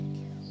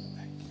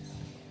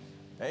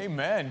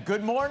Amen.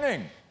 Good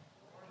morning.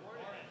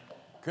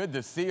 Good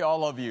to see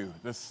all of you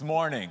this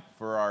morning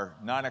for our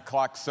 9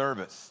 o'clock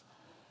service.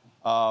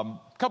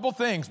 Couple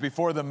things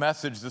before the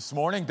message this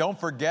morning. Don't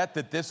forget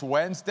that this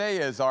Wednesday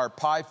is our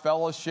Pie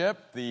Fellowship,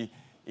 the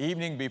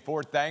evening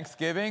before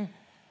Thanksgiving.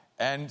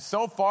 And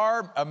so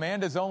far,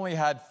 Amanda's only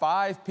had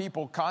 5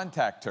 people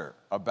contact her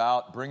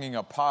about bringing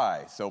a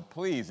pie. So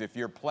please, if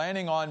you're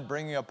planning on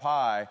bringing a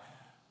pie,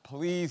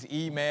 please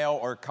email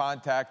or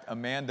contact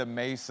Amanda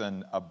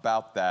Mason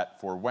about that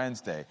for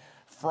Wednesday.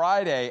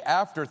 Friday,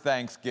 after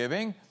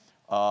Thanksgiving,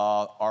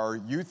 our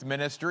youth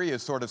ministry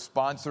is sort of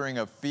sponsoring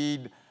a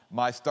Feed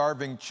My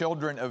Starving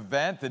Children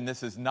event, and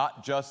this is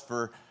not just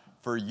for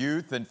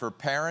youth and for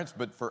parents,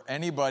 but for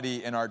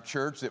anybody in our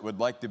church that would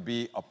like to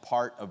be a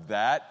part of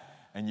that.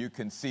 And you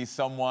can see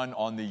someone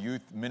on the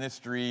youth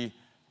ministry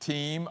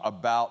team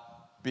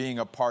about being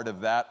a part of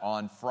that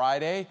on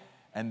Friday.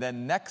 And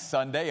then next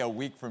Sunday, a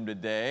week from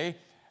today,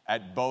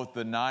 at both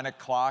the 9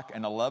 o'clock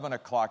and 11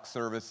 o'clock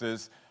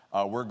services,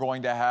 we're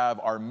going to have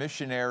our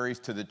missionaries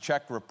to the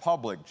Czech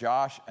Republic,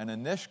 Josh and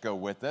Anishka,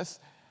 with us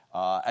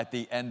at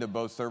the end of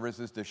both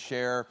services to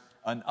share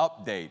an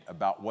update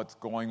about what's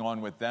going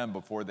on with them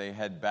before they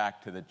head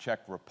back to the Czech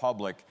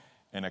Republic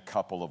in a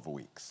couple of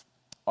weeks.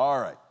 All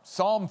right,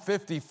 Psalm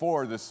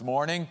 54 this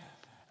morning,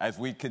 as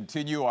we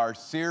continue our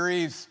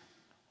series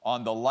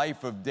on the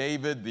life of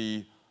David,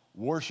 the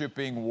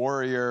worshiping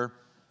warrior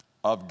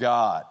of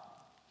God.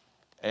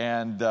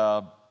 And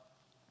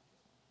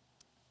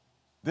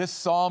this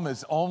psalm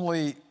is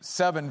only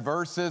 7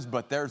 verses,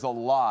 but there's a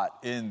lot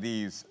in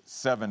these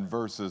 7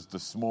 verses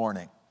this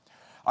morning.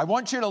 I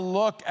want you to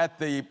look at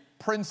the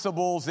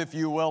principles, if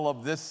you will,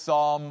 of this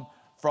psalm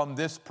from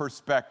this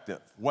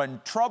perspective. When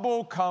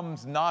trouble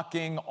comes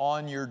knocking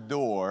on your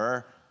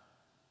door,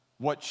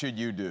 what should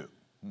you do?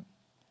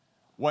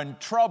 When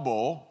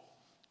trouble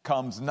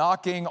comes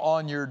knocking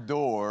on your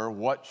door,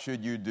 what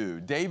should you do?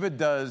 David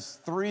does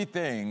 3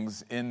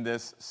 things in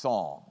this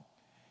psalm.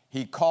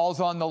 He calls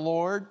on the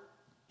Lord,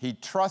 he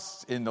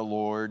trusts in the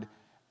Lord,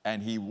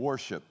 and he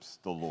worships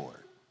the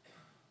Lord.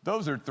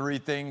 Those are 3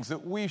 things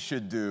that we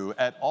should do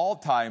at all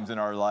times in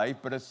our life,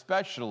 but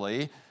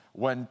especially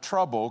when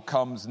trouble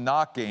comes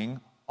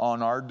knocking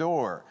on our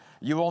door.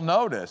 You will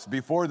notice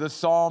before the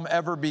psalm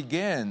ever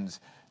begins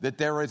that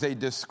there is a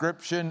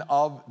description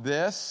of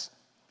this.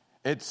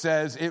 It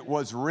says, it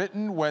was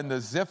written when the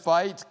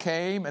Ziphites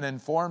came and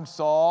informed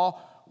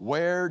Saul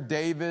where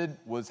David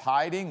was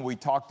hiding. We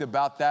talked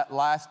about that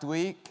last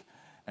week.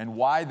 And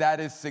why that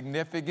is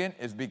significant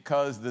is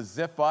because the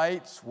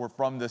Ziphites were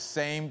from the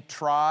same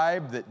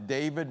tribe that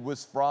David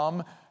was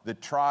from, the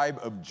tribe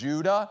of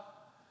Judah.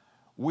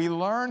 We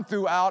learn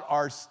throughout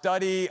our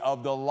study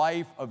of the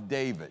life of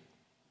David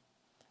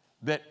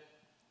that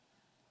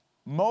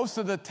most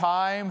of the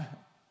time,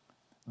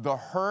 the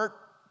hurt,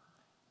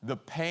 the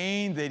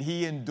pain that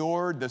he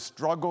endured, the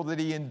struggle that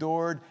he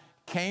endured,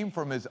 came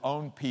from his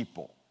own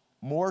people,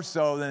 more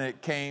so than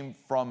it came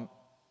from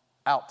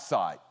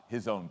outside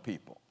his own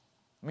people.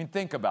 I mean,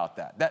 think about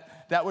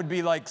that. That would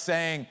be like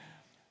saying,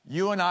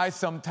 you and I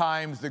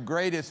sometimes, the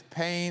greatest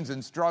pains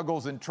and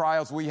struggles and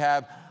trials we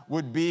have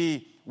would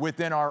be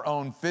within our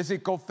own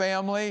physical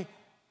family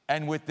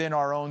and within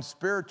our own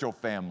spiritual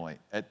family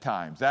at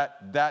times.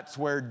 That's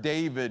where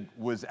David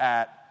was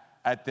at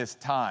this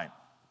time.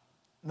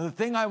 Now, the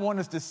thing I want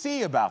us to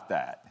see about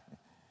that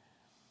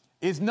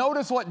is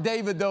notice what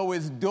David, though,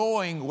 is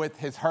doing with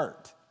his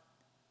hurt,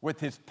 with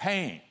his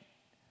pain,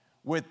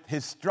 with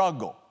his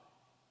struggle.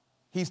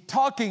 He's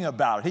talking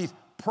about it. He's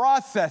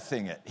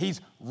processing it. He's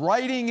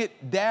writing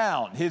it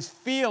down, his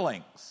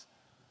feelings.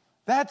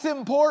 That's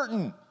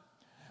important.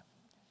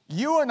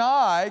 You and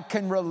I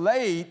can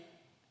relate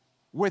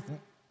with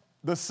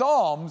the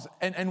Psalms,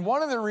 and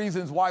one of the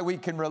reasons why we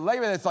can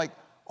relate with it is like,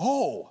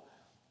 oh,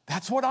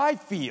 that's what I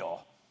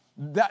feel.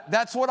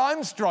 That's what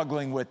I'm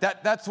struggling with.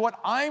 That's what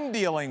I'm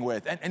dealing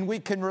with. And we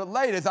can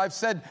relate. As I've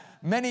said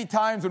many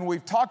times when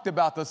we've talked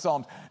about the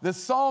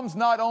Psalms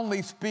not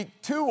only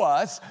speak to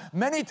us,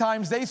 many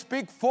times they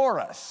speak for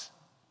us,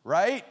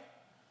 right?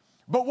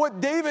 But what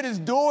David is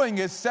doing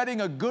is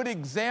setting a good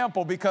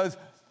example, because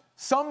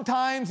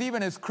sometimes,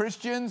 even as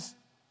Christians,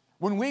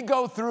 when we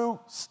go through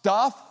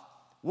stuff,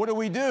 what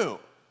do?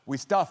 We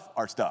stuff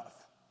our stuff.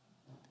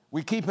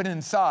 We keep it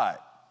inside.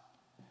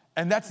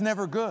 And that's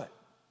never good.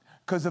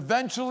 Because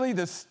eventually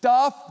the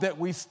stuff that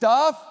we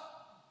stuff,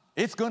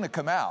 it's going to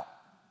come out.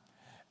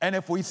 And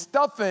if we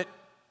stuff it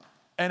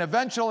and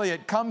eventually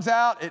it comes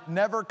out, it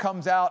never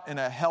comes out in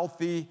a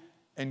healthy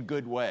and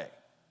good way.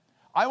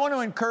 I want to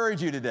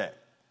encourage you today.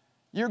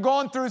 You're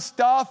going through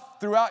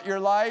stuff throughout your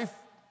life.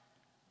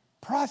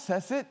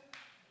 Process it.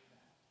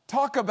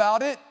 Talk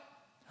about it.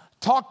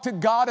 Talk to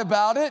God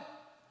about it.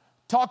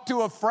 Talk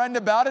to a friend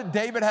about it.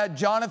 David had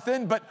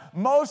Jonathan, but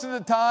most of the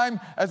time,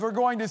 as we're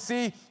going to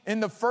see in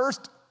the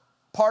first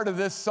part of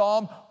this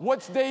psalm,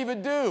 what's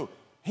David do?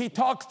 He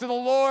talks to the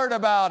Lord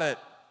about it.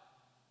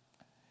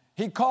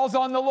 He calls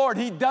on the Lord.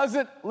 He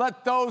doesn't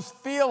let those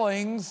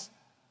feelings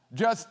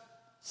just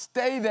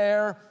stay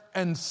there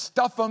and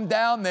stuff them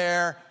down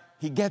there.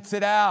 he gets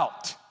it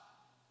out.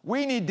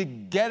 We need to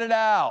get it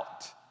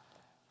out.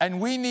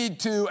 And we need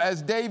to,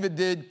 as David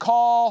did,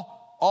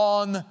 call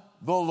on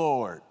the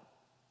Lord.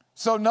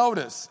 So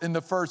notice in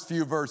the first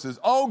few verses,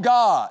 "Oh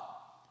God,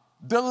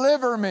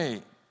 deliver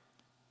me,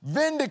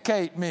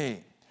 vindicate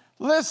me,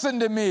 listen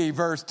to me,"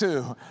 verse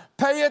 2.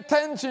 "Pay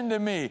attention to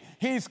me."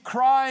 He's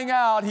crying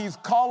out, he's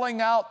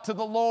calling out to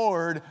the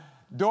Lord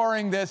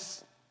during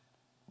this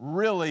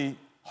really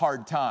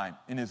hard time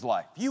in his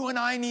life. You and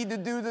I need to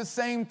do the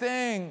same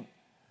thing.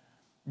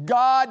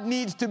 God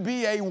needs to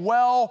be a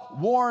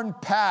well-worn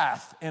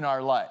path in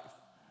our life.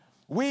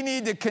 We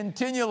need to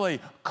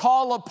continually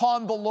call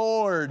upon the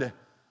Lord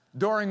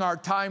during our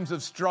times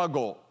of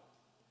struggle,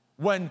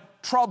 when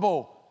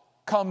trouble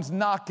comes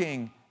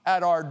knocking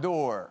at our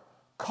door.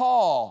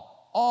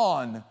 Call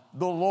on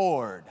the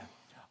Lord.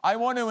 I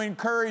want to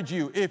encourage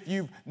you, if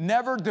you've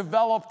never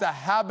developed a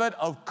habit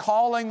of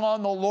calling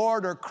on the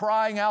Lord or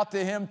crying out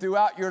to him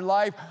throughout your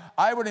life,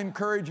 I would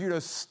encourage you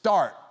to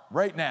start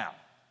right now.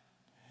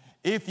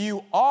 If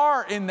you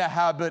are in the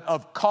habit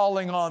of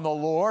calling on the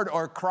Lord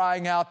or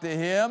crying out to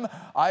him,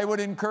 I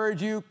would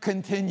encourage you,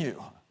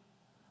 continue.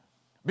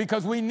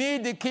 Because we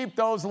need to keep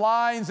those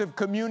lines of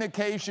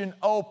communication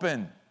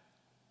open.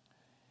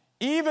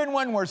 Even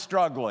when we're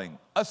struggling,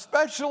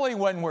 especially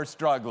when we're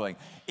struggling,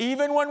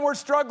 even when we're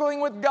struggling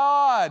with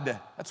God.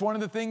 That's one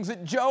of the things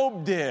that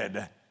Job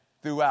did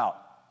throughout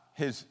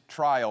his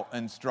trial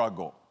and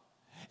struggle.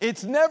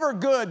 It's never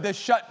good to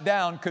shut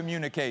down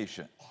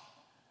communication.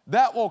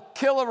 That will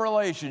kill a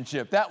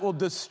relationship. That will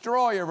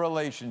destroy a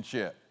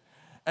relationship.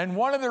 And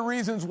one of the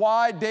reasons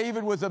why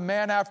David was a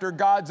man after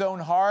God's own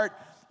heart,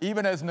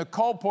 even as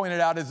Nicole pointed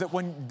out, is that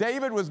when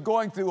David was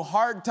going through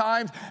hard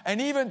times and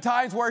even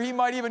times where he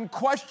might even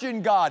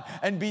question God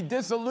and be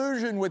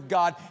disillusioned with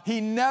God,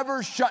 he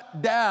never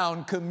shut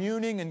down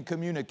communing and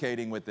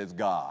communicating with his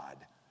God.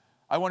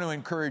 I want to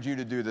encourage you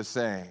to do the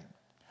same.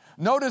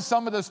 Notice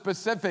some of the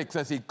specifics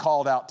as he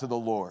called out to the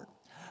Lord.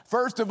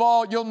 First of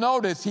all, you'll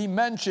notice he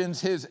mentions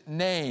his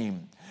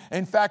name.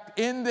 In fact,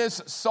 in this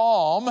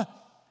psalm,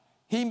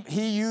 he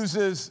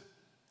uses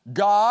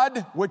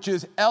God, which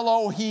is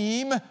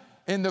Elohim,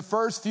 in the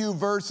first few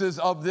verses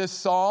of this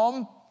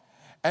psalm.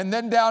 And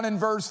then down in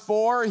verse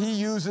 4, he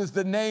uses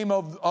the name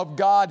of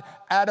God,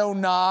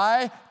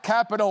 Adonai,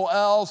 capital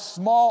L,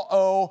 small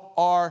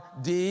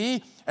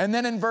O-R-D. And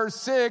then in verse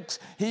 6,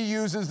 he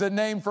uses the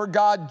name for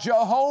God,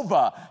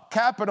 Jehovah,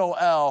 capital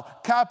L,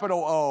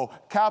 capital O,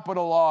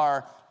 capital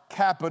R,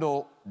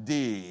 capital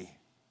D.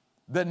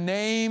 The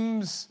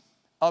names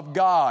of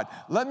God.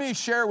 Let me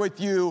share with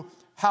you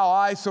how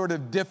I sort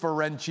of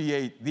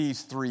differentiate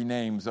these three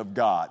names of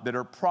God that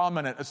are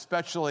prominent,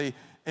 especially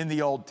in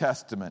the Old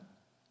Testament.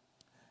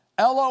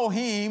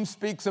 Elohim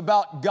speaks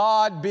about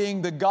God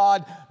being the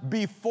God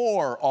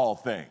before all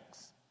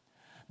things,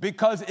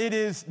 because it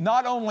is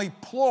not only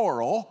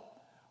plural,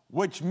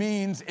 which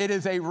means it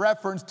is a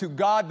reference to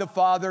God the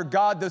Father,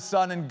 God the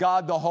Son, and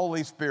God the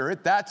Holy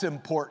Spirit. That's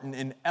important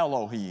in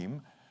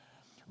Elohim.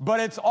 But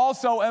it's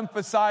also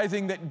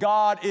emphasizing that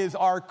God is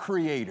our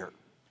creator,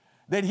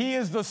 that he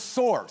is the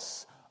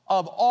source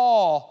of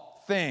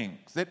all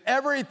things, that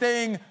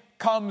everything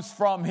comes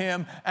from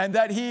him, and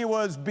that he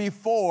was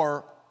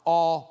before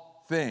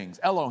all things.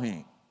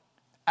 Elohim.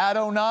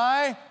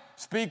 Adonai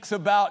speaks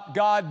about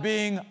God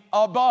being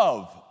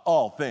above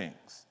all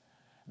things,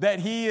 that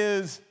he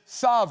is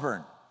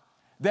sovereign,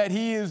 that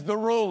he is the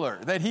ruler,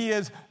 that he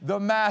is the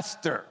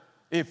master,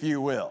 if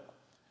you will,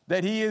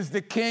 that he is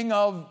the king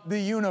of the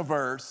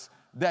universe,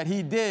 that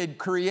he did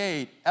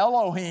create.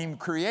 Elohim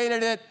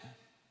created it.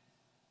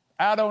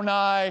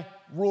 Adonai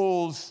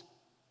rules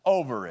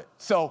over it.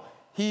 So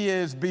he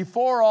is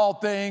before all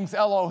things,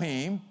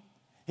 Elohim.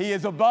 He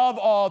is above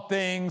all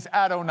things,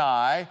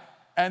 Adonai.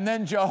 And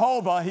then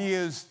Jehovah, he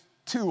is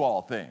to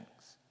all things.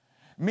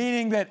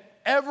 Meaning that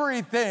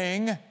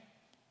everything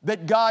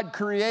that God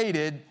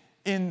created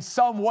in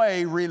some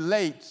way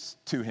relates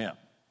to him.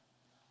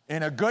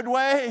 In a good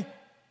way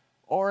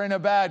or in a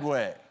bad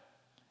way.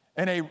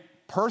 In a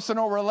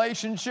personal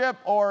relationship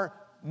or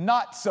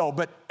not so.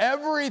 But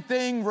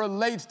everything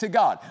relates to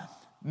God.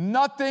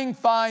 Nothing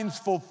finds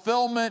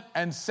fulfillment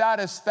and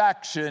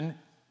satisfaction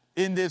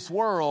in this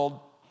world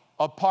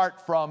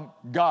apart from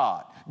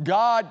God.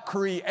 God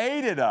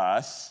created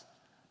us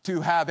to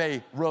have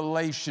a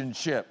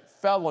relationship,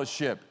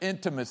 fellowship,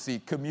 intimacy,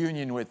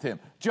 communion with him.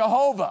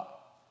 Jehovah,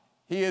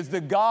 he is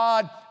the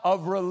God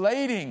of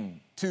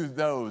relating to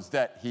those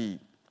that he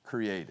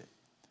created.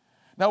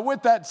 Now,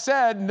 with that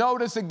said,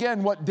 notice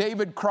again what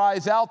David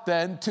cries out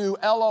then to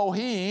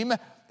Elohim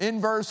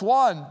in verse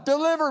 1.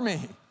 Deliver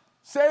me,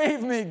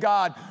 save me,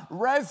 God,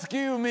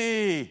 rescue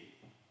me.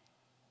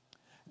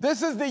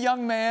 This is the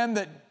young man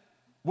that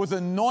was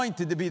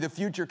anointed to be the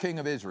future king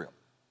of Israel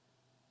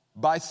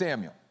by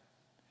Samuel.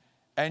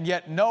 And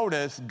yet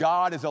notice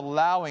God is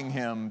allowing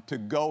him to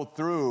go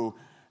through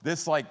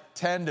this like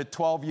 10 to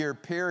 12 year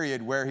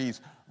period where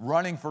he's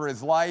running for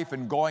his life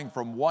and going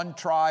from one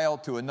trial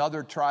to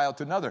another trial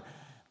to another.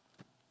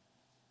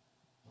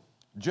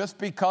 Just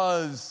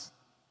because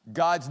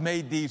God's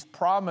made these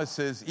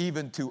promises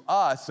even to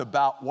us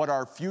about what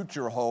our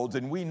future holds.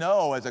 And we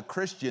know as a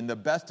Christian, the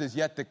best is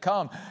yet to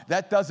come.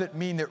 That doesn't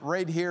mean that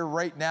right here,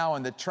 right now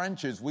in the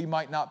trenches, we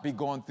might not be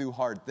going through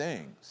hard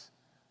things.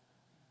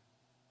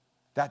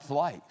 That's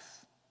life.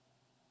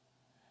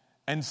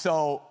 And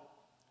so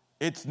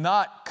it's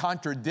not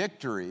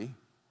contradictory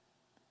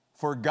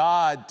for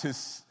God to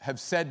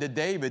have said to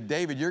David,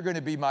 David, you're going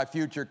to be my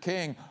future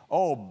king.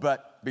 Oh,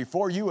 but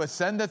before you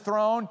ascend the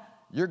throne,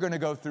 you're going to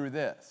go through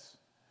this.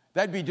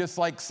 That'd be just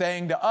like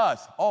saying to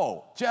us,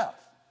 oh, Jeff,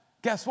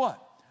 guess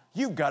what?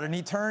 You've got an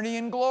eternity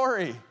in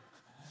glory.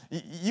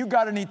 You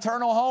got an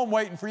eternal home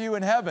waiting for you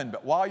in heaven.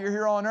 But while you're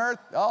here on earth,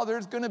 oh,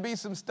 there's going to be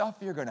some stuff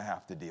you're going to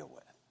have to deal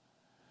with.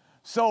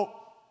 So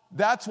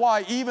that's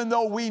why even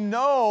though we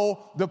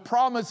know the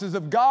promises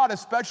of God,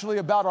 especially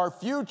about our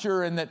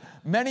future, and that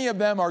many of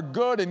them are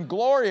good and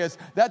glorious,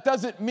 that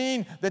doesn't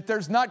mean that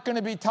there's not going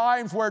to be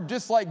times where,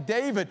 just like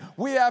David,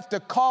 we have to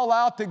call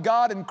out to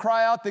God and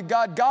cry out to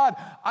God, God,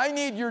 I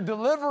need your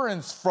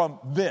deliverance from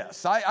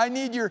this. I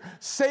need your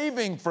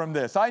saving from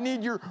this. I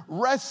need your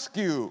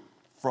rescue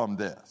from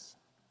this.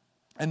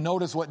 And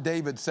notice what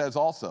David says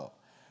also.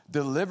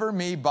 Deliver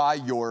me by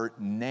your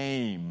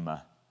name.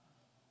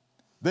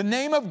 The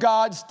name of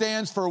God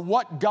stands for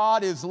what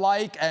God is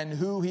like and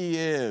who he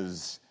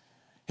is.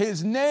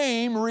 His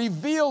name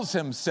reveals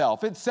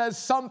himself. It says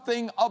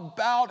something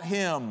about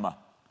him.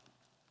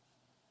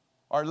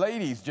 Our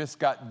ladies just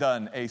got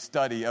done a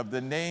study of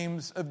the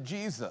names of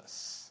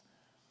Jesus.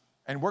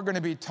 And we're going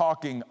to be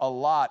talking a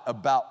lot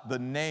about the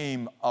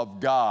name of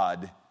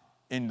God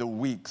in the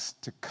weeks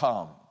to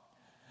come.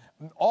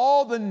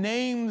 All the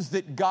names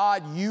that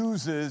God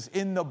uses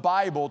in the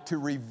Bible to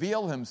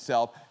reveal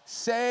himself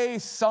say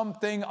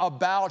something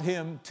about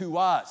him to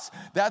us.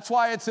 That's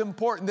why it's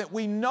important that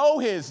we know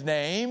his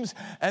names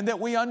and that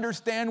we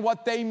understand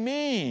what they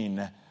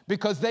mean,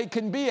 because they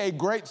can be a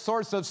great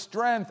source of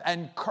strength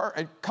and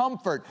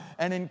comfort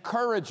and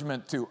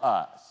encouragement to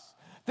us.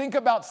 Think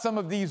about some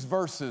of these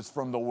verses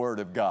from the Word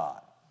of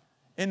God.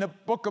 In the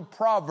book of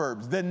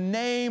Proverbs, the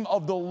name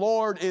of the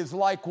Lord is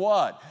like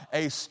what?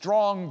 A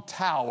strong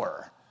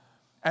tower.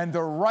 And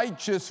the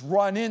righteous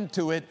run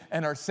into it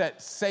and are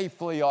set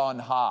safely on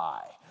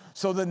high.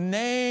 So the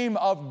name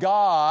of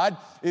God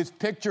is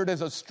pictured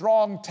as a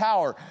strong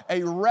tower,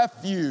 a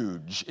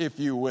refuge, if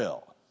you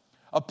will.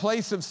 A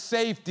place of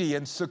safety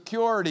and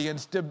security and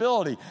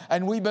stability.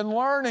 And we've been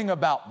learning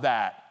about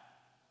that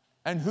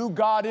and who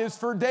God is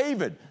for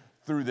David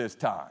through this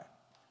time.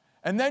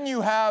 And then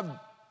you have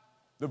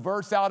the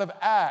verse out of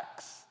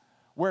Acts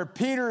where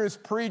Peter is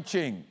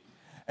preaching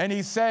and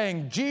he's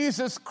saying,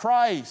 Jesus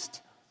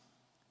Christ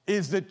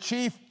is the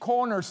chief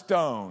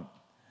cornerstone,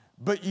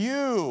 but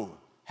you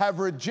have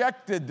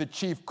rejected the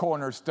chief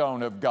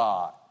cornerstone of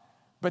God.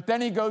 But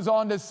then he goes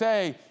on to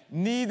say,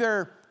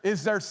 neither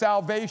is there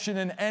salvation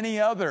in any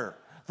other,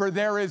 for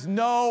there is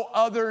no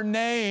other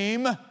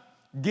name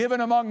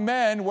given among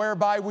men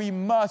whereby we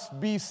must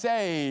be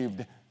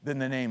saved than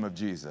the name of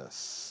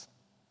Jesus.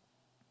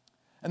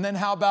 And then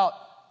how about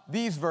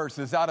these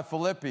verses out of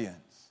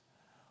Philippians,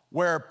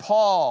 where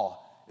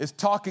Paul is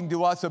talking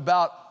to us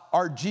about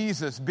our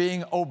Jesus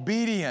being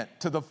obedient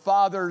to the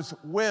Father's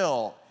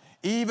will,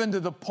 even to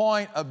the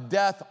point of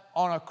death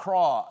on a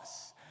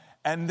cross.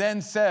 And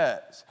then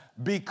says,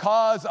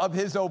 because of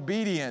his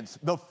obedience,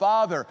 the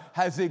Father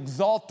has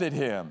exalted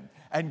him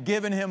and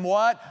given him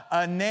what?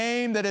 A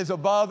name that is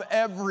above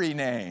every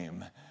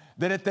name.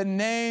 That at the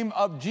name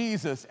of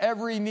Jesus,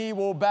 every knee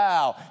will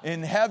bow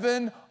in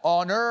heaven,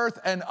 on earth,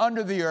 and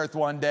under the earth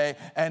one day,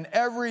 and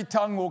every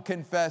tongue will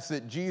confess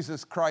that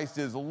Jesus Christ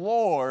is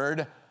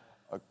Lord,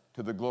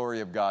 to the glory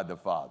of God the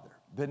Father.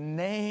 The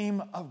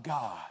name of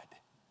God.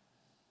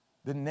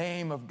 The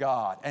name of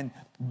God. And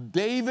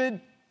David,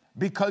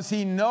 because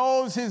he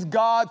knows his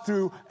God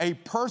through a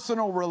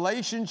personal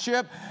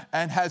relationship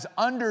and has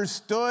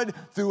understood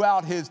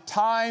throughout his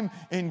time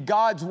in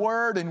God's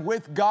Word and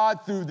with God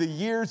through the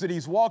years that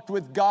he's walked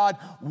with God,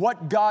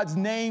 what God's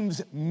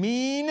names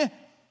mean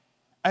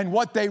and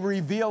what they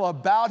reveal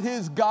about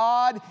his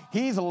God,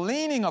 he's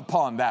leaning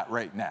upon that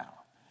right now.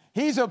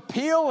 He's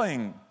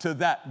appealing to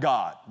that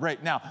God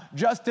right now,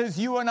 just as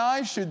you and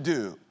I should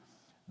do.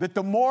 That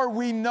the more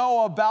we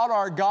know about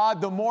our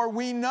God, the more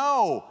we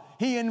know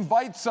he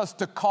invites us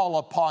to call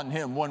upon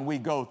him when we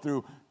go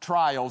through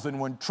trials and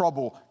when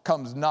trouble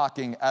comes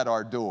knocking at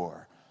our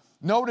door.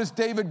 Notice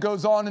David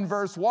goes on in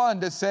verse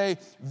 1 to say,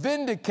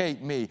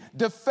 vindicate me,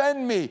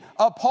 defend me,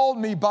 uphold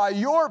me by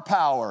your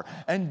power.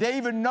 And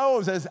David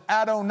knows as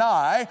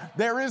Adonai,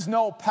 there is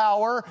no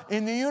power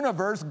in the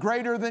universe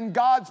greater than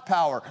God's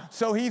power.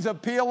 So he's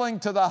appealing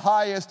to the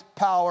highest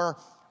power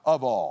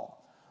of all.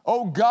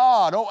 Oh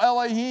God, oh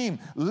Elohim,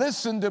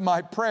 listen to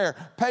my prayer.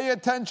 Pay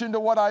attention to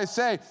what I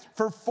say.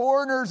 For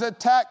foreigners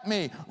attack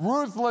me,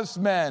 ruthless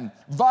men,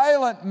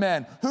 violent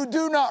men who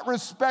do not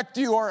respect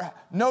you or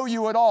know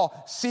you at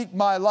all, seek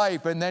my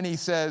life. And then he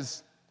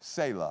says,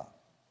 Selah,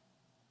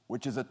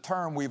 which is a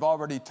term we've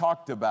already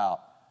talked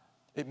about.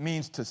 It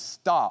means to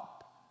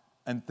stop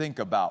and think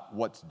about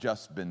what's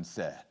just been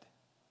said.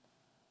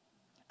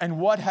 And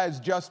what has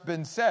just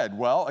been said?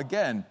 Well,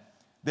 again,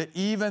 that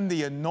even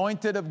the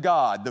anointed of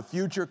God, the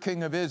future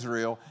king of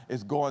Israel,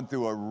 is going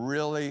through a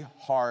really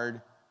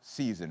hard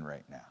season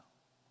right now.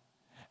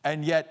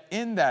 And yet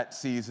in that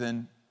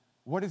season,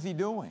 what is he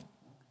doing?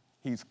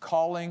 He's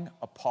calling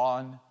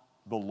upon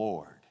the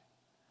Lord.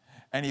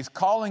 And he's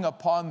calling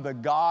upon the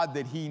God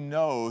that he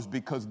knows,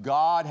 because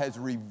God has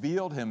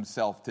revealed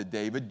himself to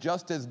David,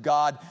 just as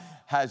God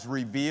has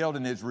revealed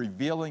and is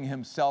revealing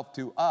himself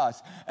to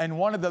us. And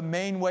one of the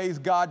main ways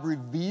God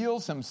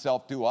reveals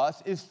himself to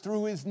us is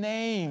through his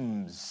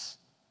names.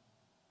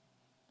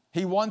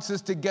 He wants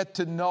us to get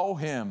to know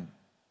him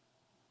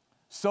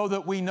so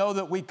that we know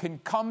that we can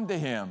come to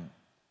him.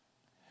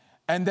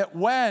 And that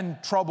when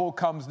trouble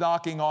comes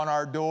knocking on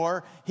our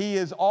door, he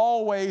is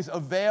always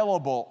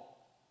available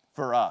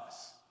for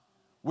us.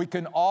 We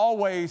can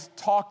always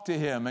talk to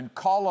him and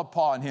call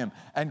upon him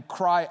and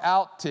cry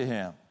out to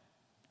him.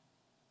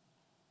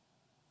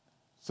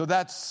 So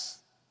that's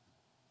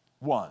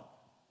one.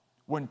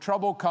 When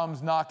trouble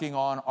comes knocking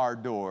on our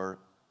door,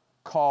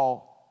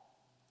 call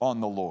on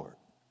the Lord.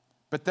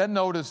 But then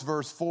notice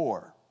verse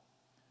 4.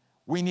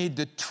 We need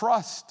to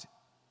trust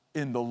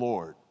in the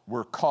Lord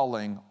we're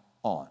calling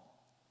on.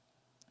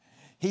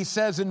 He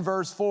says in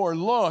verse 4,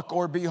 look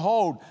or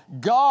behold,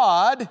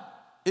 God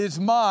is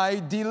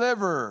my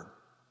deliverer.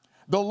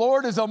 The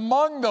Lord is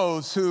among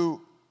those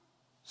who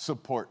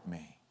support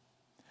me.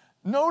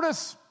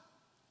 Notice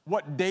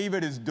what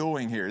David is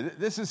doing here.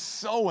 This is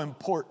so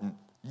important.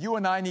 You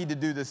and I need to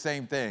do the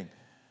same thing.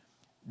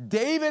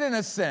 David, in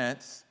a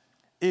sense,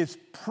 is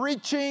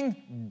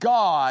preaching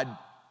God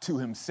to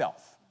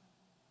himself.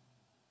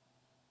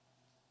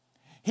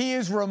 He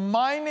is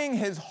reminding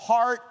his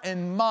heart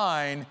and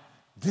mind,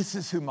 this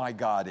is who my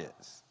God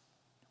is.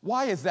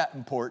 Why is that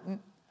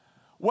important?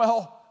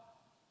 Well,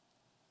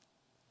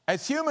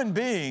 as human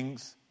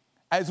beings,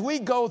 as we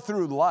go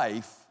through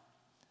life,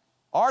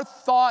 our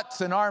thoughts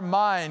and our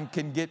mind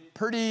can get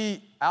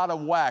pretty out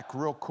of whack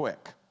real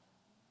quick.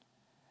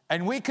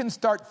 And we can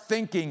start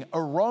thinking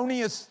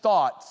erroneous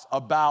thoughts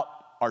about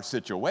our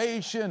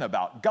situation,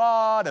 about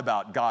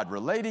God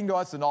relating to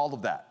us, and all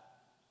of that.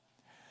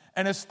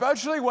 And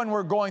especially when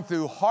we're going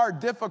through hard,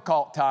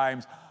 difficult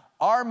times,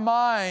 our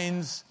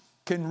minds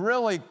can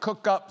really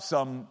cook up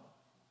some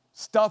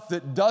stuff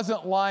that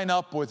doesn't line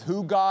up with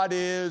who God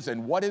is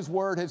and what his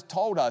word has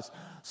told us.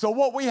 So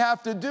what we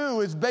have to do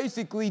is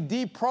basically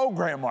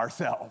deprogram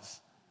ourselves.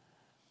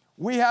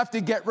 We have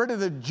to get rid of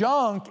the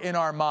junk in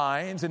our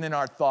minds and in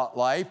our thought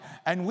life,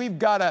 and we've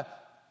got to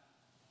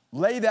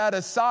lay that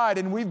aside,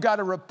 and we've got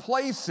to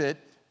replace it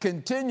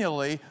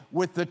continually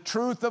with the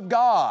truth of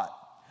God.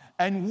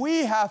 And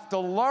we have to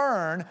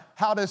learn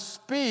how to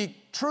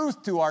speak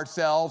truth to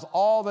ourselves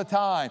all the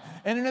time.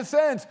 And in a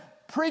sense,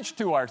 preach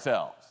to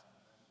ourselves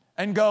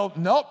and go,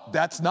 nope,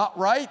 that's not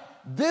right.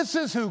 This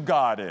is who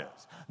God is.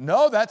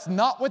 No, that's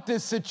not what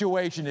this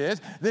situation is.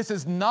 This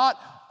is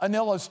not an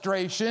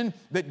illustration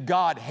that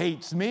God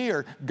hates me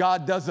or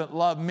God doesn't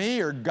love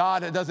me or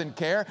God doesn't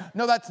care.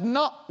 No, that's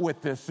not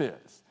what this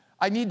is.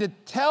 I need to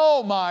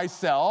tell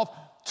myself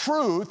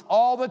truth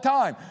all the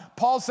time.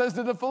 Paul says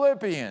to the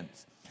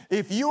Philippians,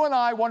 if you and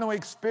I want to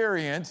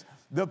experience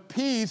the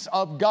peace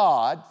of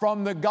God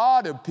from the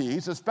God of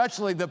peace,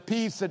 especially the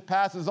peace that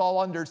passes all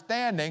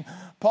understanding,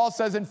 Paul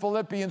says in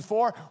Philippians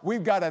 4,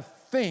 we've got to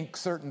think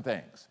certain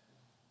things.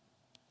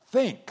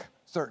 Think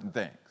certain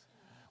things,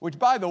 which,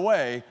 by the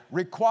way,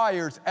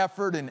 requires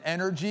effort and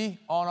energy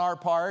on our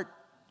part.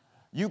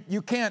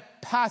 You can't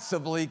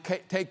passively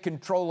take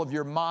control of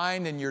your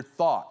mind and your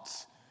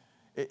thoughts.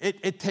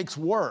 It takes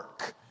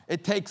work.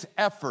 It takes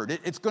effort.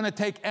 It's going to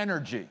take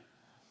energy.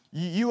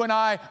 You and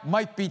I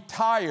might be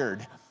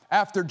tired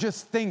after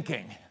just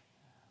thinking.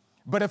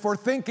 But if we're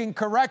thinking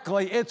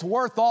correctly, it's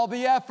worth all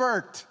the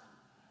effort,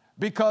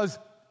 because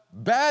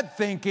bad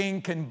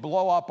thinking can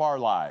blow up our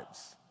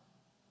lives.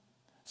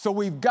 So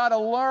we've got to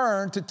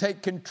learn to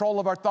take control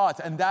of our thoughts,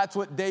 and that's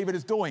what David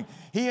is doing.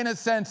 He, in a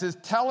sense, is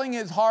telling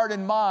his heart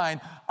and mind,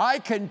 I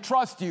can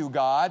trust you,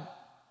 God,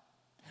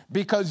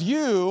 because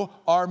you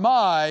are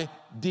my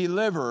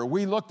deliverer.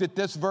 We looked at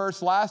this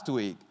verse last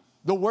week.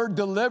 The word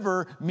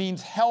deliver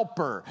means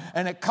helper,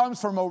 and it comes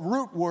from a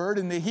root word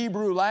in the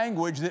Hebrew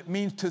language that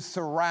means to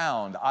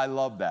surround. I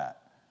love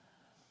that.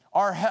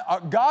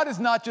 God is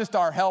not just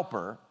our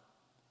helper,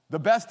 the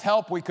best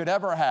help we could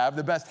ever have,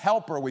 the best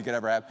helper we could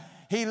ever have.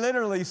 He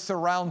literally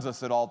surrounds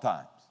us at all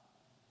times.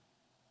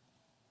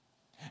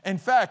 In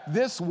fact,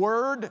 this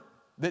word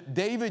that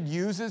David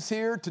uses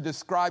here to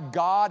describe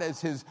God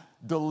as his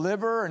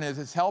deliverer and as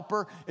his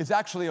helper is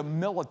actually a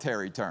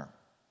military term.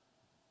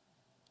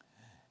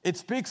 It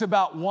speaks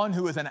about one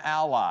who is an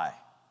ally,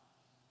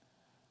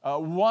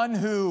 one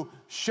who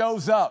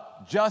shows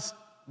up just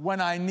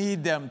when I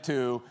need them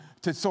to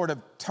sort of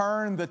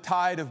turn the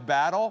tide of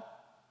battle.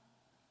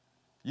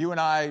 You and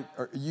I,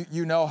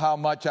 you know how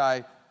much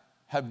I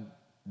have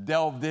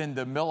delved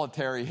into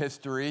military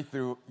history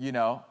through,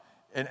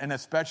 and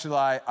especially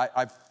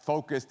I've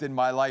focused in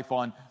my life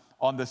on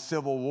the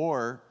Civil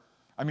War.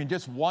 I mean,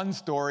 just one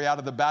story out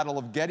of the Battle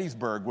of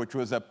Gettysburg, which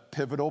was a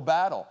pivotal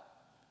battle.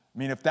 I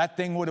mean, if that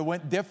thing would have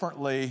went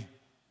differently,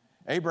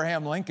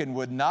 Abraham Lincoln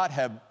would not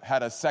have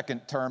had a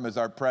second term as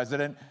our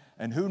president,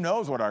 and who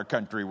knows what our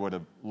country would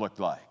have looked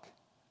like.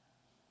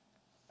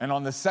 And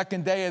on the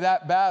second day of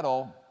that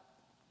battle,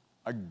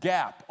 a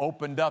gap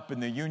opened up in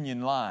the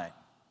Union line.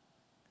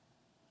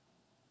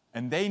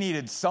 And they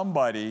needed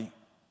somebody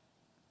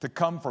to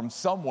come from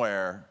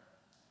somewhere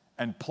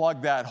and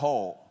plug that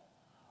hole.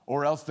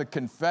 Or else the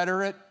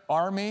Confederate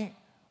Army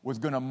was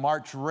going to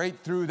march right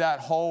through that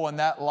hole in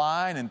that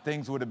line, and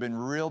things would have been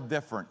real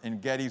different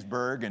in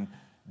Gettysburg, and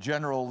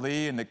General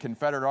Lee and the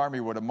Confederate Army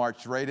would have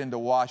marched right into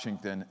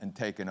Washington and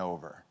taken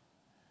over.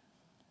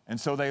 And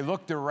so they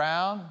looked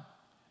around,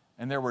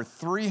 and there were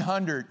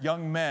 300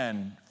 young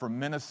men from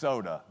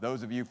Minnesota.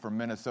 Those of you from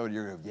Minnesota,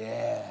 you're going,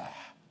 yeah.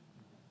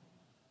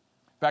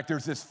 In fact,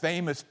 there's this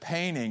famous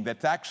painting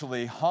that's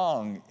actually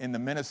hung in the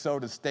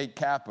Minnesota State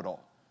Capitol,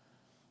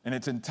 and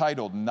it's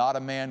entitled, "Not a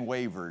Man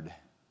Wavered."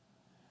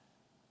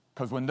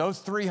 Because when those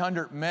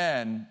 300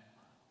 men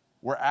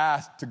were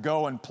asked to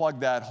go and plug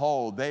that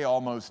hole, they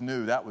almost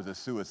knew that was a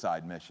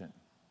suicide mission.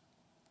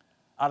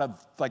 Out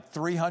of like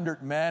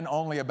 300 men,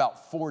 only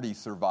about 40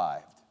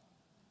 survived.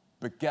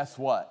 But guess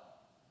what?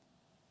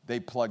 They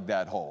plugged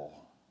that hole.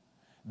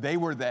 They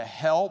were the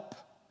help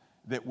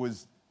that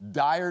was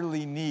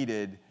direly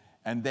needed,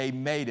 and they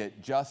made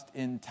it just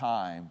in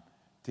time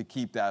to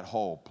keep that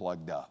hole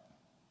plugged up.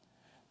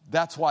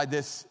 That's why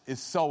this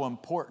is so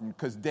important,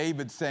 because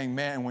David's saying,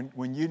 man,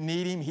 when you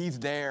need him, he's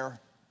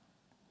there.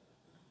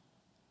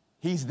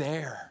 He's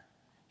there.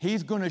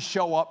 He's going to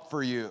show up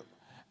for you.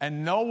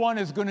 And no one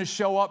is going to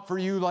show up for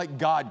you like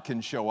God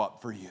can show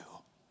up for you.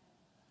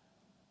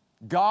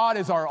 God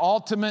is our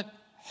ultimate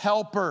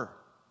helper.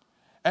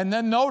 And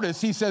then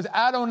notice, he says,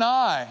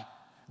 Adonai,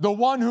 the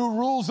one who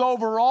rules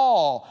over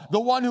all, the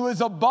one who is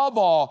above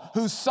all,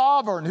 who's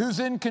sovereign, who's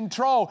in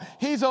control.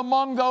 He's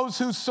among those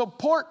who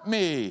support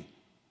me,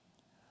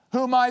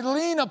 whom I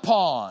lean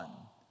upon,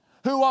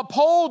 who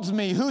upholds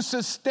me, who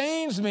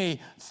sustains me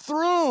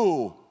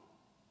through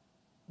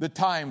the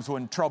times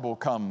when trouble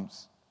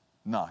comes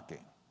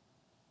knocking.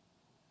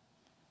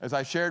 As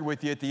I shared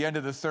with you at the end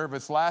of the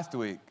service last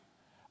week,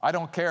 I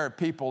don't care if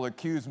people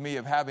accuse me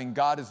of having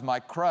God as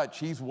my crutch.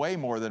 He's way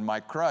more than my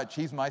crutch.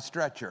 He's my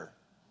stretcher.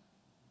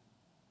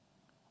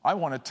 I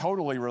want to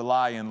totally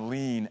rely and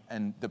lean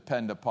and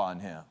depend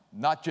upon him,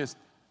 not just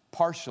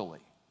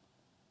partially.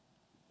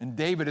 And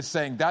David is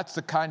saying that's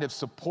the kind of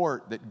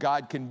support that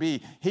God can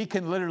be. He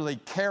can literally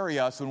carry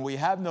us when we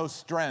have no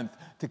strength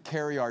to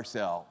carry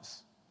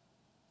ourselves.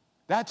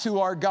 That's who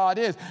our God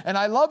is. And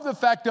I love the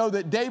fact, though,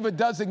 that David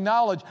does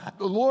acknowledge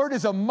the Lord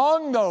is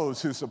among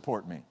those who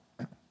support me.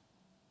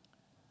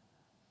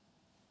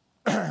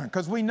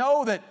 Because we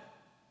know that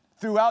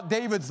throughout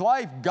David's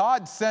life,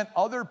 God sent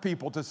other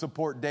people to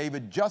support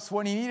David just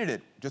when he needed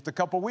it. Just a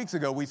couple weeks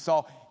ago, we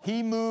saw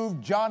he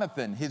moved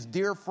Jonathan, his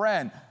dear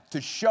friend, to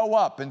show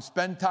up and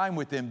spend time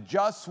with him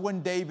just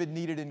when David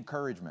needed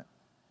encouragement.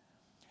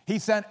 He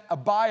sent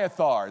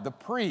Abiathar, the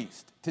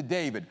priest, to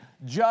David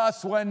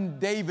just when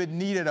David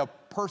needed a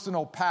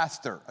personal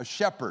pastor, a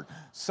shepherd,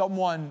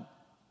 someone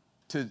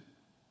to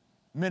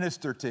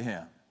minister to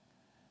him.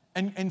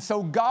 And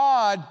so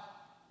God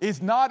is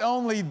not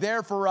only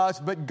there for us,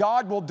 but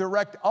God will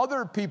direct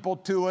other people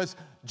to us,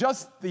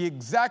 just the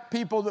exact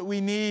people that we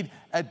need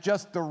at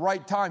just the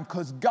right time.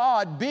 Because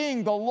God,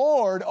 being the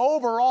Lord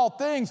over all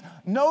things,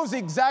 knows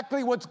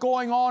exactly what's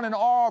going on in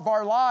all of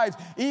our lives,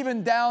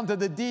 even down to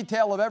the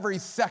detail of every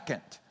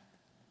second.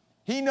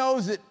 He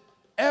knows it,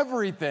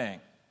 everything,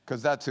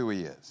 because that's who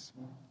he is.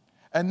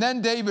 And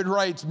then David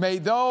writes, may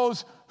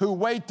those who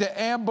wait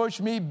to ambush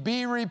me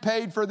be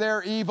repaid for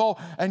their evil,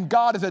 and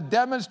God, as a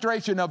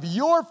demonstration of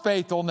your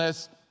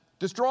faithfulness,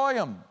 destroy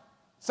them,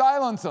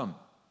 silence them.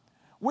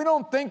 We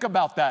don't think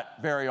about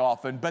that very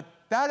often, but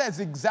that is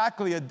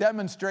exactly a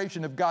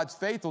demonstration of God's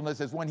faithfulness,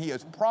 as when he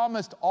has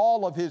promised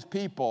all of his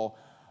people,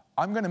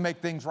 I'm going to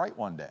make things right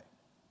one day.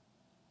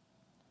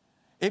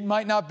 It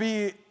might not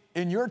be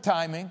in your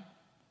timing,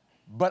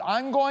 but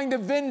I'm going to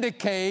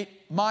vindicate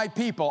my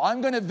people. I'm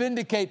going to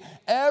vindicate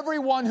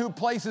everyone who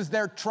places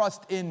their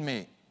trust in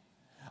me.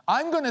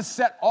 I'm going to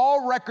set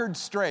all records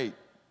straight.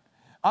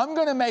 I'm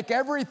going to make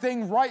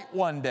everything right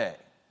one day.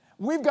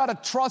 We've got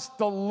to trust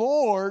the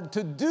Lord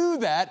to do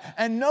that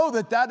and know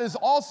that that is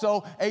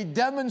also a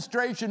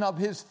demonstration of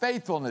his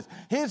faithfulness.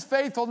 His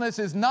faithfulness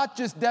is not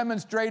just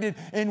demonstrated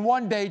in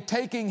one day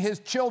taking his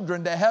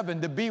children to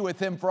heaven to be with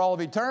him for all of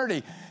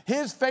eternity.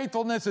 His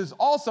faithfulness is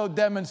also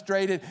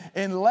demonstrated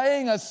in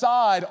laying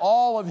aside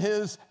all of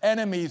his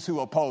enemies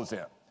who oppose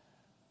him.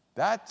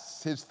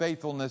 That's his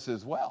faithfulness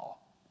as well.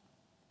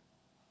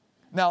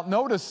 Now,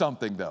 notice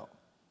something, though.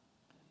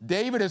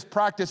 David is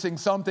practicing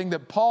something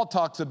that Paul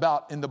talks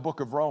about in the book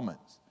of Romans.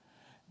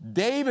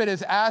 David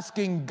is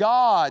asking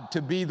God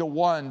to be the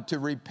one to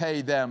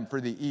repay them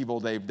for the evil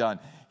they've done.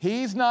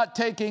 He's not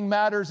taking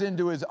matters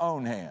into his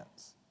own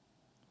hands.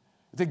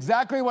 It's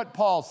exactly what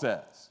Paul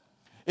says.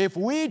 If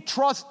we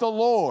trust the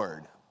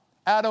Lord,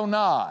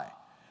 Adonai,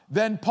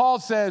 then Paul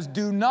says,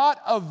 do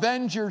not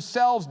avenge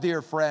yourselves,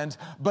 dear friends,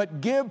 but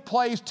give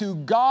place to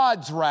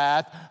God's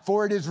wrath,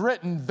 for it is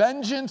written,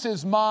 vengeance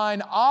is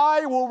mine,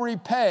 I will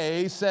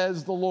repay,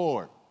 says the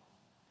Lord.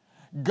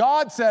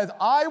 God says,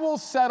 I will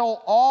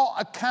settle all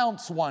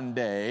accounts one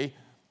day.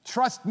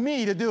 Trust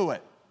me to do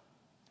it.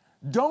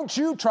 Don't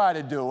you try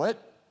to do it,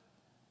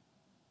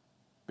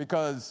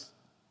 because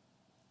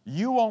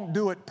you won't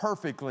do it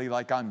perfectly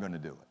like I'm going to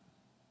do it.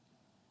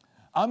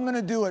 I'm going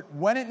to do it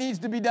when it needs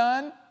to be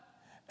done,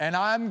 and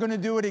I'm going to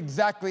do it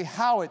exactly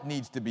how it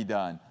needs to be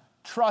done.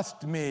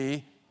 Trust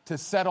me to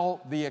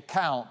settle the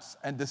accounts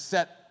and to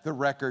set the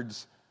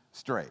records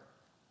straight.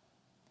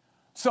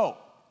 So,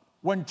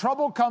 when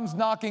trouble comes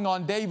knocking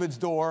on David's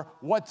door,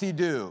 what's he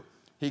do?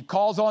 He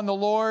calls on the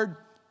Lord,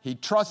 he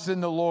trusts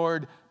in the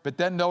Lord, but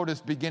then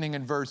notice beginning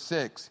in verse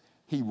 6,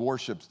 he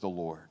worships the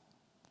Lord.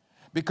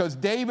 Because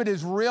David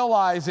is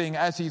realizing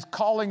as he's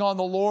calling on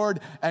the Lord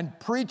and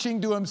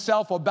preaching to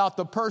himself about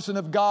the person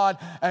of God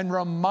and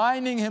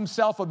reminding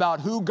himself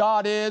about who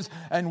God is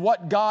and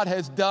what God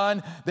has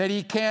done, that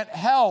he can't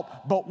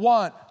help but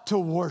want to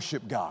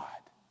worship God.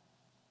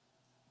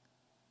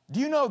 Do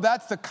you know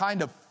that's the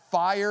kind of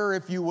fire,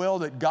 if you will,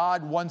 that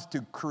God wants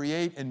to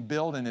create and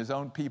build in his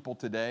own people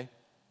today?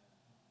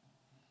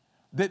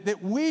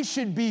 That we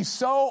should be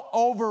so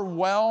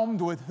overwhelmed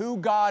with who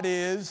God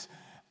is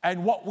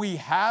and what we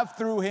have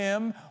through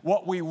him,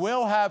 what we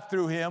will have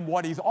through him,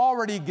 what he's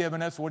already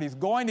given us, what he's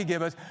going to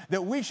give us,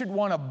 that we should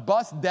want to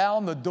bust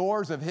down the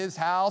doors of his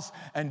house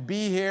and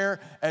be here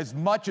as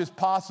much as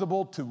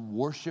possible to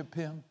worship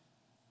him.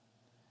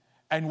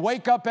 And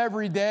wake up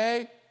every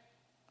day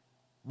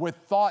with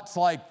thoughts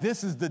like,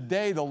 this is the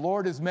day the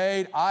Lord has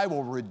made. I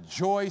will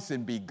rejoice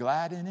and be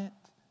glad in it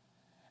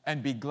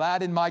and be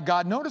glad in my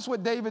God. Notice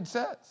what David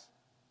says.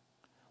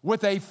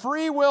 With a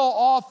free will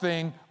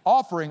offering,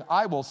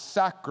 I will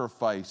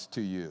sacrifice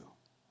to you.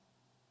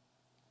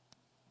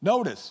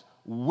 Notice,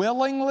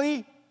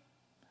 willingly,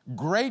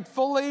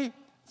 gratefully,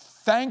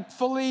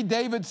 thankfully,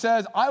 David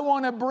says, I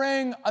want to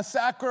bring a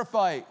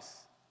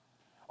sacrifice.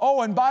 Oh,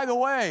 and by the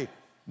way,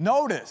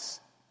 notice,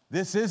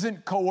 this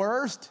isn't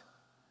coerced.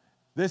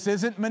 This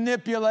isn't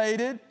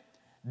manipulated.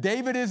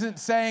 David isn't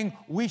saying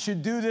we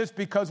should do this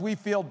because we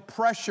feel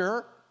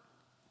pressure.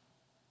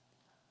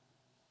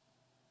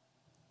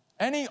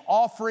 Any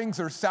offerings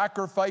or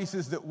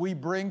sacrifices that we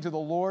bring to the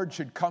Lord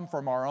should come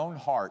from our own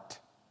heart.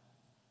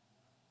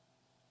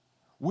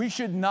 We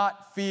should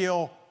not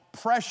feel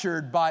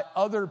pressured by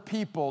other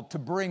people to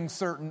bring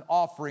certain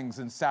offerings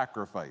and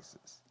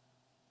sacrifices.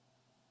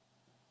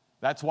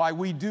 That's why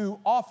we do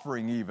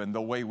offering even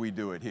the way we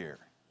do it here.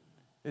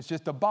 It's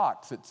just a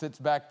box that sits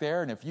back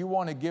there, and if you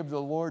want to give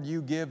the Lord,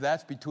 you give.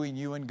 That's between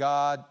you and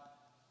God.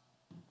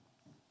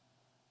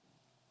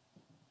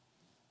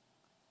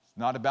 It's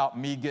not about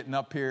me getting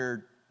up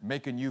here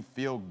making you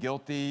feel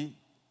guilty,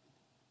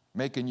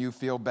 making you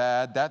feel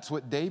bad. That's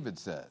what David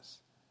says.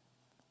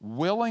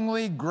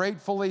 Willingly,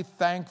 gratefully,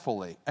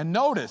 thankfully. And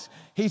notice,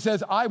 he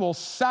says, I will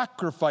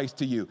sacrifice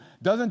to you.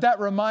 Doesn't that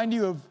remind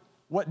you of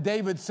what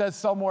David says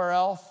somewhere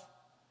else?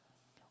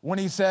 When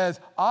he says,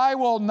 I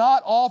will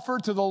not offer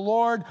to the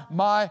Lord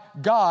my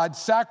God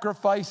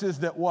sacrifices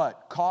that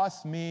what?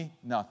 Cost me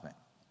nothing.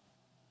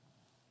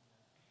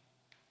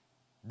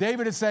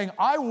 David is saying,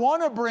 I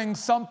want to bring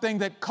something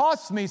that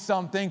costs me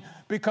something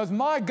because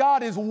my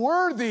God is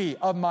worthy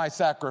of my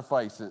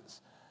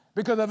sacrifices.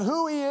 Because of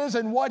who he is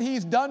and what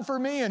he's done for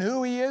me and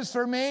who he is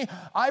for me,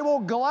 I will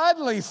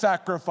gladly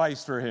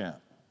sacrifice for him.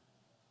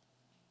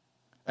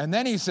 And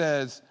then he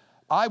says,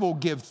 I will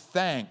give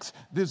thanks.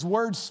 These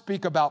words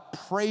speak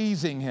about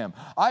praising him.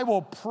 I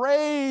will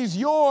praise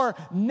your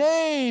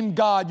name,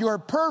 God, your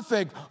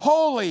perfect,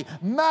 holy,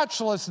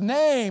 matchless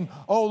name,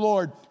 O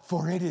Lord,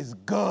 for it is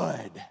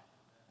good.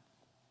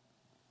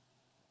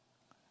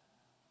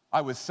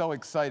 I was so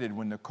excited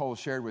when Nicole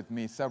shared with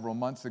me several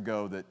months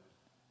ago that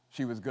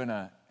she was going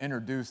to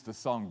introduce the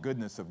song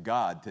Goodness of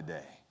God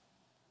today.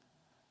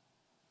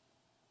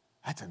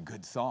 That's a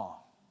good song.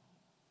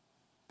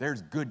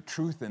 There's good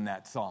truth in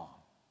that song.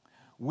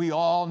 We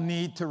all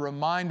need to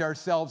remind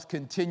ourselves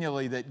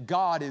continually that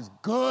God is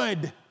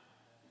good.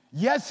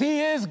 Yes, he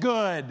is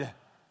good.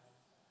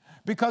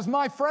 Because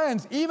my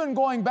friends, even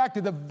going back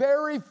to the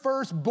very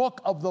first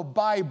book of the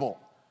Bible,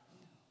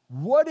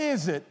 what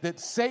is it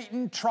that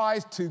Satan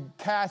tries to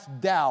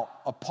cast doubt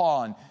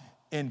upon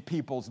in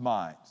people's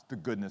minds? The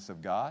goodness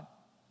of God.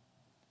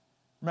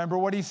 Remember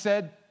what he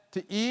said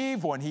to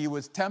Eve when he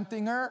was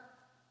tempting her?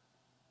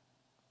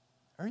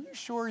 Are you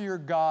sure your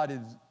God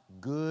is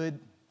good?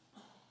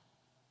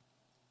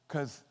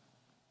 Because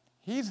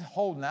he's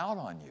holding out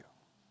on you.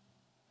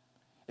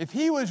 If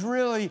he was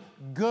really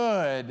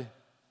good,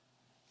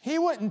 he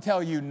wouldn't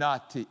tell you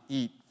not to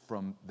eat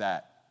from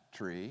that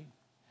tree.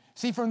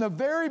 See, from the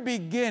very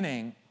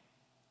beginning,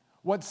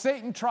 what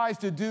Satan tries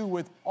to do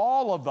with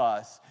all of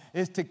us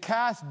is to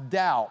cast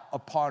doubt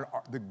upon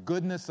the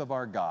goodness of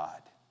our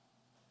God.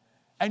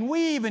 And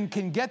we even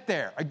can get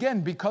there,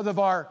 again, because of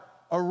our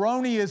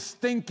erroneous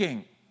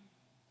thinking.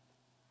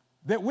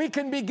 that we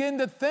can begin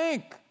to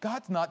think,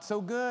 God's not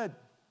so good.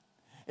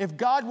 If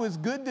God was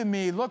good to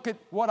me, look at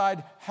what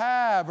I'd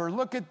have, or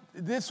look at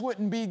this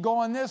wouldn't be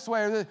going this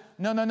way. Or this.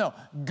 No.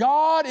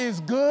 God is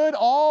good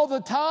all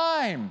the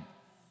time.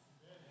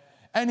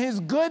 And his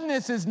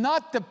goodness is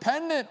not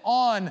dependent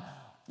on,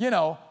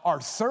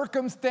 our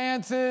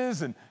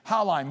circumstances and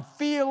how I'm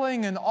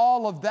feeling and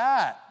all of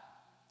that.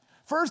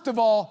 First of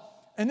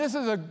all, and this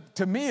is,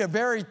 to me, a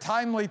very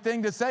timely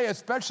thing to say,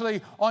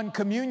 especially on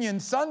Communion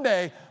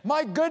Sunday,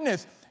 my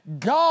goodness,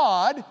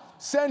 God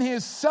sent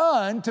his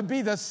Son to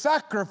be the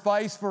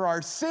sacrifice for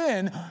our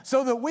sin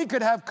so that we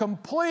could have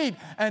complete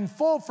and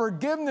full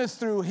forgiveness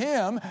through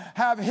him,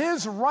 have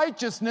his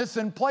righteousness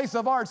in place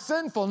of our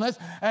sinfulness,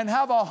 and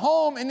have a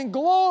home in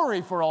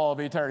glory for all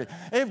of eternity.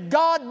 If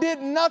God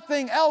did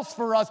nothing else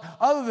for us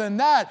other than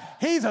that,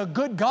 he's a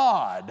good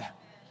God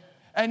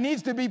and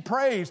needs to be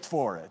praised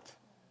for it.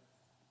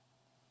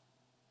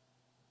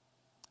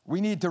 We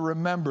need to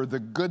remember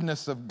the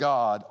goodness of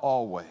God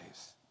always.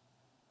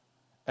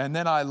 And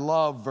then I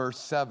love verse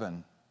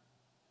 7,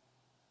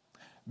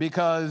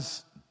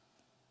 because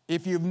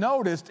if you've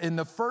noticed in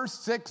the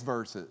first 6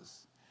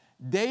 verses,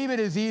 David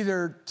is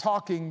either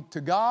talking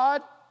to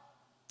God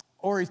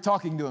or he's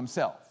talking to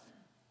himself.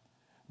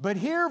 But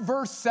here,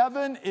 verse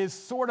 7 is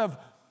sort of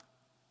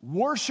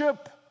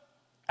worship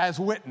as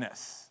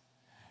witness,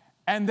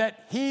 and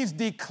that he's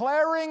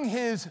declaring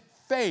his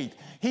faith.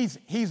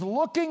 He's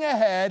looking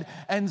ahead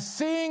and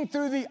seeing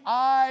through the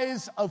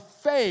eyes of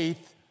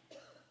faith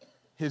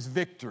his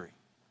victory.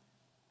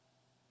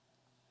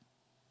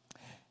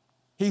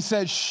 He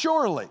says,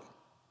 surely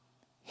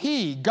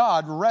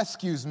God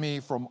rescues me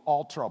from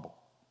all trouble.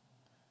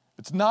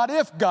 It's not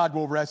if God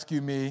will rescue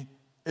me,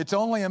 it's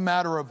only a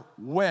matter of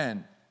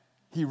when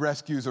he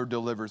rescues or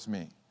delivers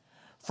me.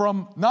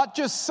 From not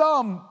just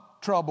some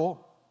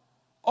trouble,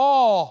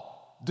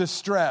 all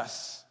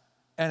distress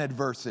and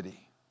adversity.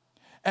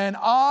 And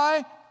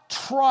I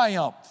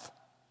triumph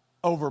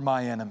over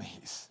my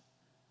enemies.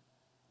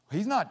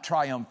 He's not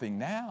triumphing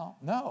now,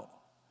 no.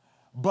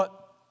 But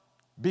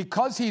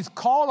because he's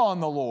called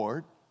on the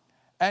Lord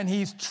and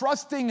he's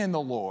trusting in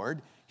the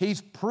Lord,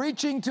 he's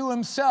preaching to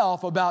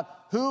himself about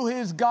who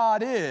his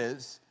God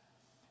is,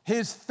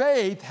 his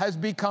faith has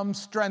become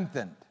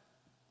strengthened,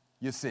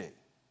 you see.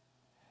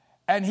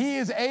 And he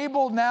is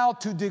able now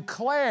to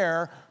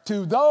declare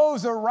to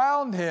those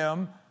around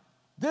him,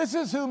 this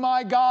is who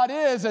my God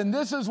is, and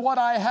this is what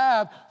I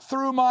have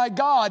through my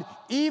God,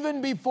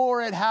 even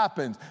before it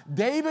happens.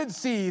 David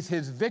sees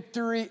his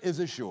victory is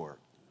assured.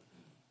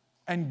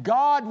 And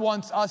God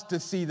wants us to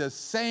see the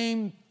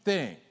same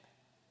thing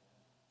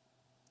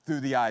through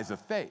the eyes of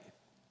faith.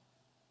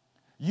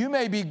 You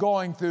may be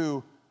going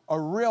through a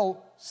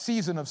real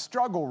season of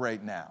struggle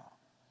right now.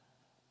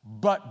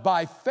 But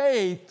by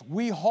faith,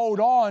 we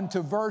hold on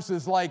to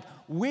verses like,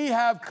 we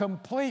have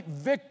complete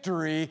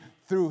victory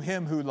through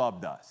him who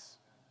loved us.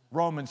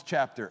 Romans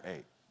chapter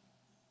 8.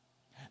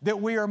 That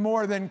we are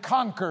more than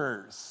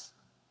conquerors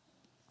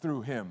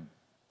through him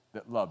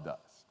that loved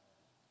us.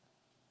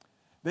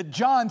 That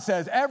John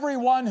says,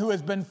 everyone who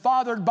has been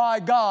fathered by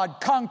God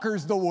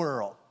conquers the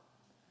world.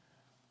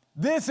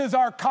 This is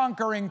our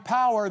conquering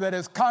power that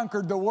has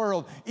conquered the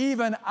world,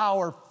 even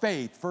our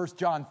faith. 1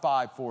 John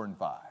 5, 4 and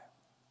 5.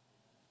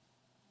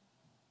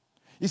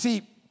 You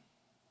see,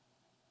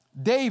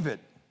 David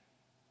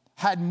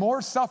had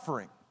more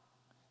suffering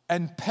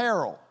and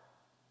peril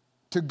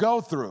to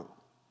go through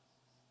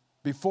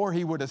before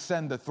he would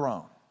ascend the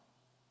throne.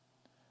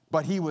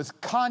 But he was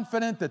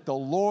confident that the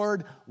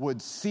Lord would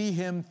see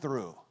him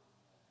through.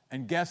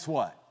 And guess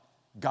what?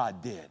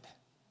 God did.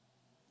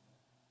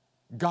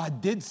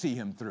 God did see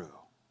him through.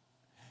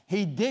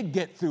 He did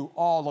get through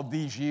all of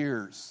these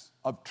years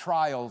of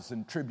trials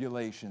and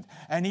tribulations.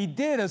 And he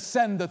did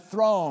ascend the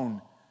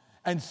throne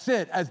and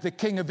sit as the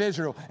king of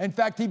Israel. In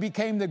fact, he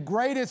became the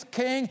greatest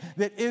king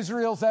that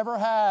Israel's ever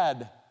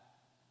had,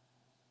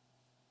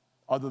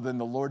 other than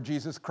the Lord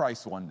Jesus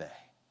Christ one day.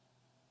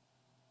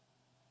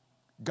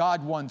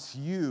 God wants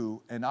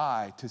you and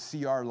I to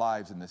see our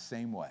lives in the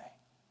same way.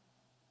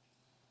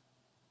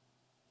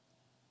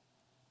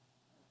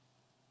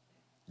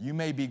 You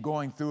may be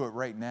going through it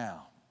right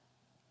now,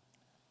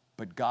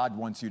 but God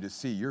wants you to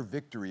see your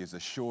victory is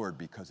assured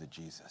because of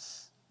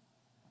Jesus.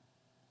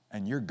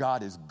 And your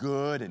God is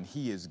good and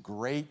he is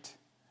great.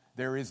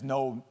 There is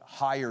no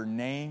higher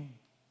name.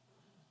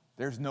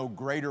 There's no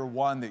greater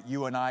one that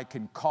you and I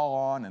can call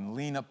on and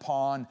lean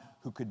upon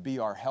who could be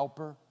our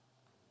helper.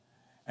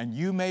 And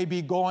you may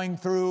be going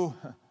through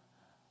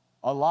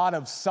a lot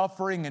of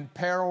suffering and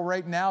peril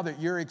right now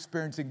that you're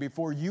experiencing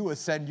before you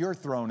ascend your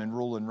throne and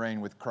rule and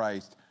reign with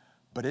Christ.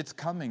 But it's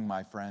coming,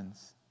 my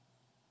friends.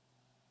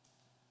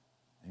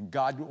 And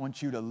God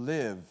wants you to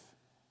live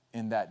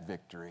in that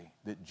victory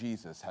that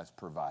Jesus has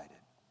provided.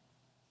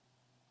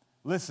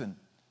 Listen,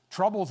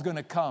 trouble's going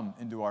to come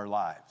into our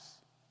lives.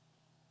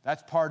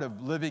 That's part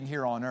of living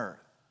here on earth.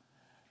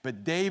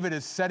 But David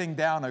is setting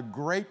down a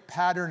great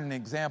pattern and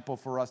example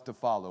for us to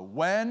follow.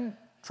 When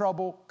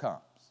trouble comes,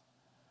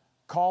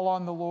 call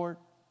on the Lord,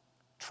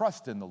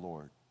 trust in the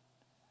Lord,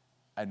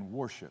 and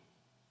worship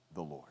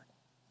the Lord.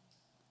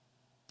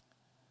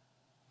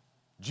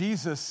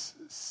 Jesus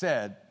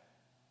said,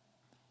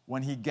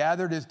 when he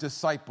gathered his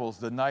disciples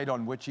the night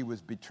on which he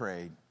was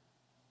betrayed,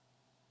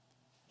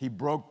 he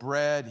broke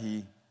bread,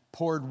 he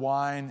poured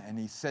wine, and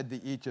he said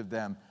to each of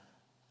them,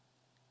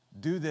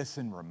 "Do this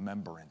in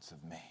remembrance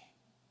of me."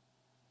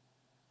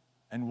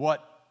 And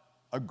what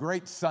a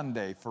great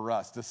Sunday for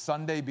us, the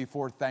Sunday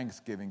before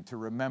Thanksgiving, to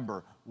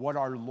remember what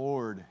our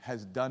Lord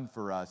has done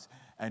for us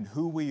and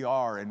who we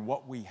are and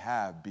what we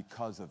have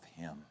because of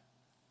him.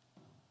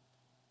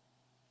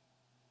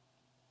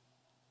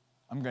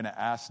 I'm going to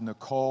ask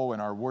Nicole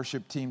and our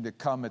worship team to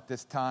come at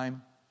this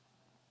time.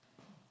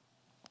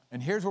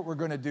 And here's what we're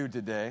going to do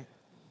today.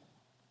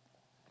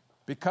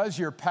 Because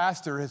your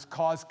pastor has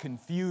caused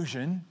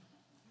confusion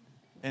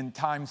in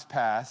times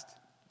past,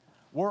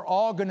 we're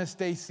all going to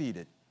stay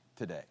seated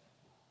today,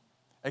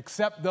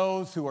 except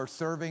those who are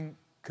serving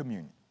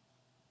communion.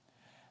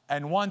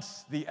 And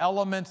once the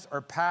elements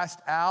are passed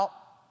out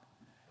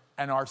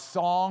and our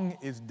song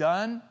is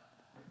done,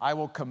 I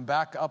will come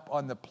back up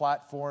on the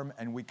platform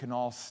and we can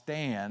all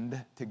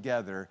stand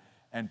together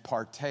and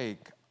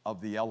partake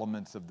of the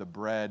elements of the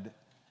bread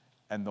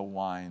and the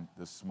wine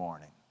this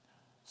morning.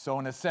 So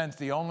in a sense,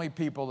 the only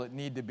people that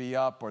need to be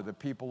up are the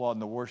people on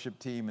the worship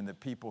team and the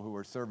people who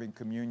are serving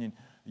communion.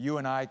 You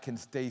and I can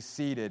stay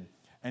seated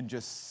and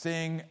just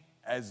sing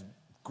as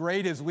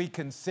great as we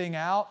can sing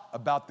out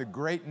about the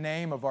great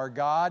name of our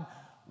God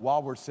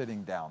while we're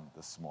sitting down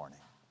this morning.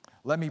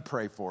 Let me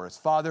pray for us.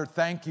 Father,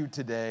 thank you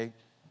today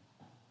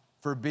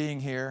for being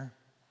here.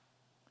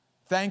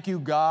 Thank you,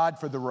 God,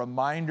 for the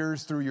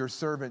reminders through your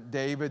servant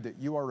David that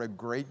you are a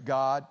great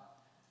God.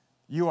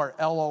 You are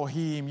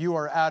Elohim, you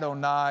are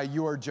Adonai,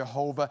 you are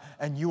Jehovah,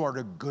 and you are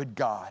a good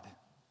God.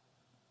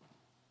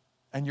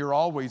 And you're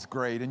always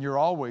great, and you're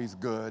always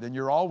good, and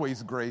you're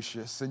always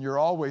gracious, and you're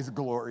always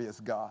glorious,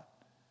 God.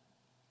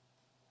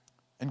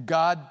 And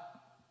God,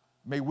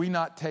 may we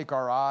not take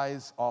our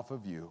eyes off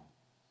of you.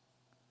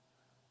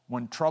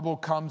 When trouble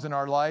comes in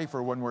our life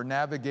or when we're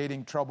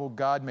navigating trouble,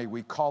 God, may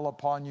we call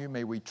upon you,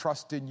 may we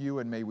trust in you,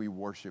 and may we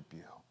worship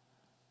you.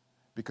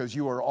 Because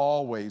you are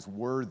always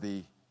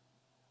worthy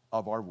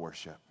of our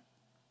worship.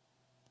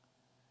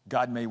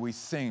 God, may we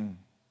sing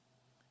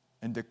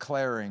in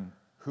declaring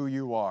who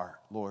you are,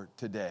 Lord,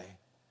 today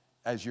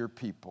as your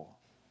people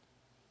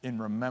in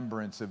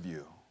remembrance of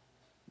you.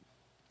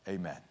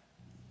 Amen.